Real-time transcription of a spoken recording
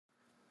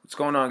What's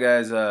going on,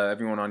 guys?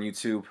 Everyone on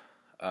YouTube.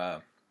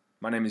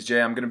 My name is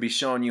Jay. I'm going to be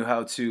showing you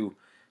how to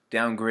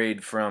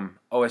downgrade from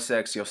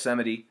OSX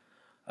Yosemite,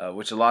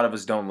 which a lot of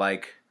us don't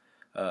like.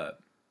 Uh,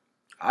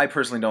 I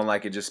personally don't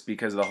like it just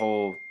because of the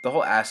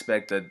whole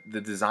aspect,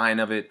 the design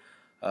of it.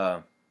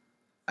 Uh,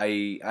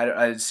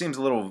 it seems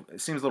a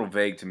little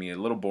vague to me, a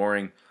little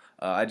boring.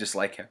 I just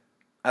like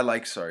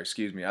sorry,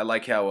 excuse me. I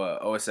like how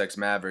OSX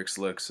Mavericks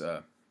looks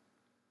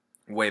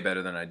way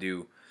better than I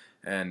do,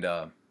 and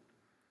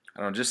I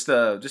don't know, just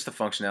the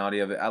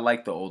functionality of it. I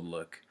like the old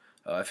look.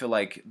 I feel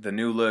like the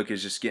new look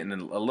is just getting a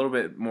little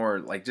bit more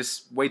like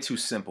just way too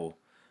simple.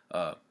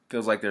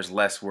 Feels like there's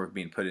less work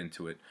being put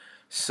into it.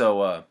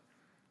 So,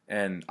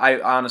 and I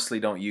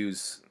honestly don't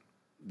use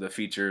the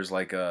features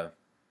like I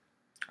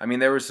mean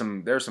there were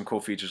some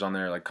cool features on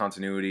there like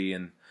continuity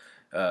and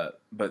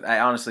but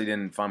I honestly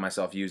didn't find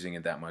myself using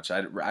it that much.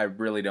 I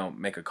really don't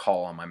make a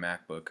call on my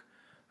MacBook.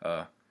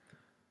 Uh,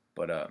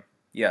 but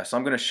yeah, so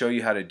I'm going to show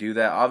you how to do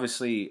that.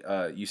 Obviously,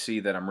 you see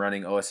that I'm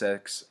running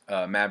OSX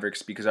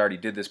Mavericks because I already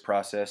did this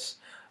process.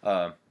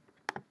 Uh,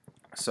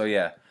 so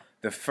yeah,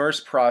 the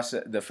first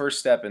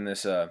step in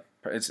this,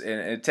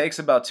 it takes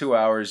about 2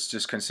 hours,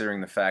 just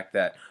considering the fact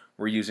that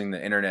we're using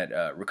the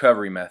internet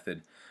recovery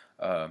method.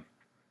 Uh,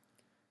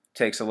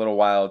 Takes a little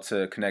while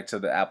to connect to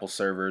the Apple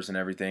servers and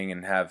everything,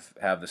 and have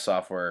the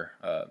software,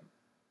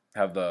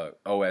 have the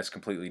OS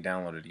completely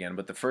downloaded again.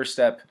 But the first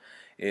step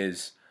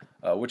is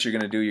what you're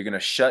going to do. You're going to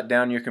shut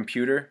down your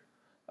computer,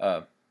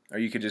 or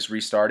you could just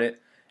restart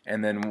it.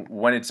 And then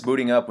when it's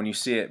booting up, when you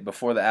see it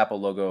before the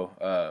Apple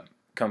logo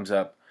comes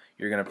up,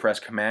 you're going to press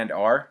Command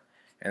R,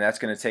 and that's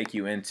going to take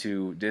you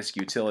into Disk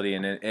Utility.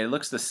 And it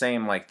looks the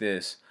same like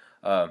this.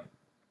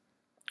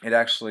 It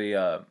actually,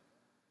 let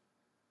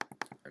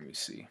me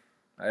see.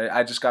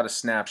 I just got a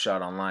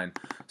snapshot online.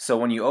 So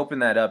when you open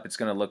that up, it's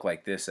going to look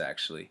like this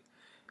actually.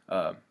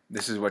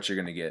 This is what you're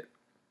going to get.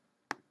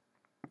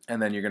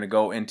 And then you're going to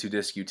go into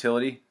Disk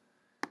Utility.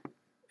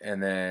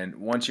 And then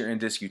once you're in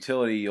Disk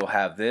Utility, you'll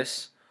have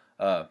this.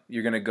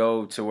 You're going to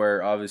go to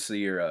where obviously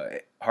your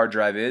hard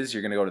drive is.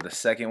 You're going to go to the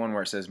second one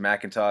where it says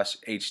Macintosh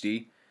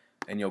HD.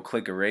 And you'll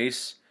click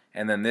Erase.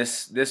 And then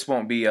this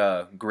won't be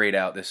grayed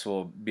out. This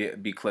will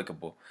be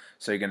clickable.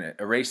 So you're going to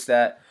erase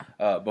that.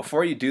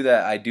 Before you do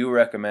that, I do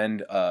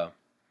recommend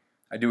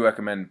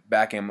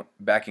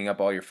backing up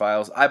all your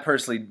files. I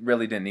personally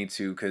really didn't need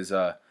to because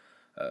I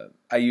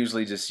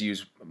usually just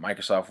use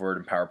Microsoft Word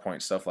and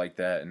PowerPoint, stuff like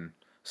that, and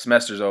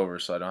semester's over,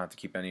 so I don't have to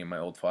keep any of my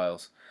old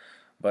files.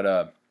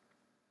 But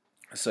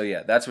so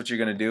yeah, that's what you're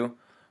gonna do.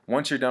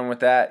 Once you're done with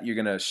that, you're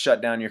gonna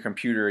shut down your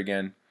computer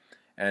again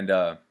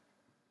and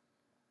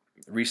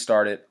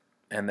restart it.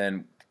 And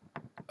then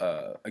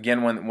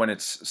again, when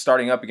it's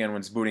starting up again,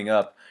 when it's booting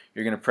up,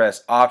 you're gonna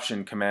press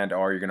Option Command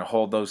R. You're gonna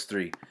hold those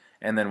three,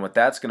 and then what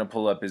that's gonna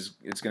pull up is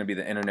it's gonna be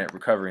the internet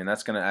recovery, and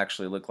that's gonna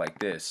actually look like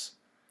this.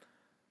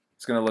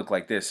 It's going to look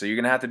like this. So you're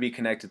going to have to be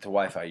connected to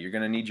Wi-Fi. You're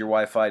going to need your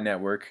Wi-Fi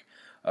network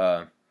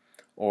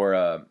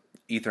or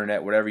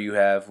Ethernet, whatever you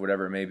have,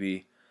 whatever it may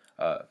be.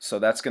 So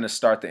that's going to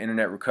start the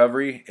internet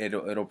recovery.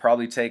 It'll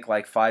probably take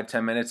like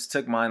 5-10 minutes. It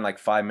took mine like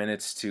 5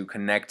 minutes to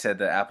connect to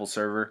the Apple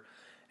server,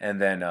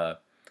 and then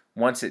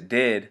once it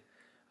did,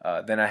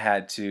 then I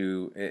had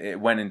to. It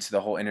went into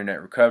the whole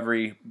internet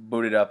recovery,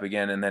 booted up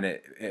again, and then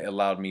it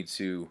allowed me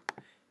to.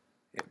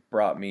 It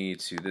brought me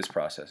to this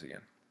process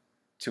again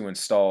to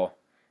install.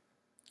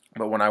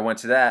 But when I went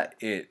to that,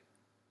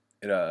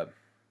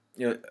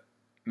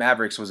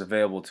 Mavericks was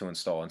available to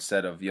install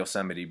instead of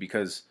Yosemite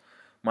because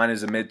mine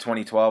is a mid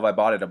 2012. I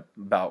bought it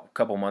about a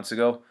couple months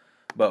ago,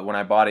 but when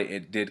I bought it,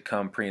 it did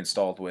come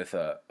pre-installed with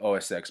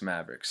OSX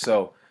Mavericks.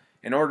 So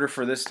in order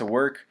for this to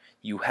work,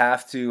 you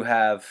have to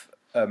have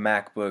a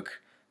MacBook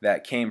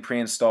that came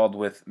pre-installed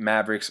with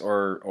Mavericks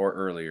or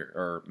earlier,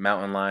 or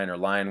Mountain Lion or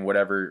Lion,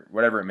 whatever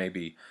it may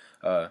be.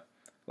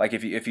 Like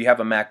if you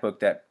have a MacBook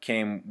that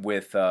came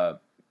with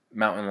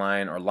Mountain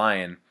Lion or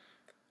Lion,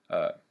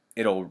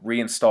 it'll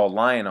reinstall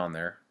Lion on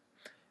there,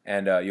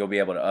 and you'll be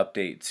able to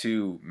update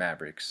to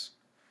Mavericks.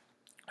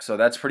 So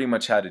that's pretty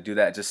much how to do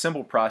that. It's a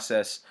simple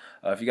process.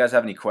 If you guys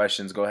have any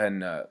questions, go ahead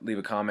and leave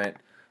a comment.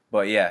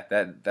 But yeah,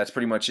 that's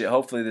pretty much it.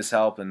 Hopefully this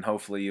helped, and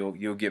hopefully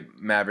you'll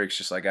get Mavericks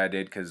just like I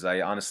did, because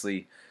I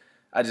honestly,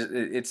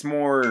 it's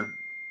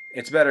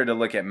better to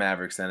look at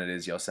Mavericks than it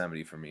is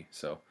Yosemite for me.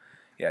 So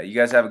yeah, you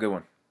guys have a good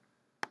one.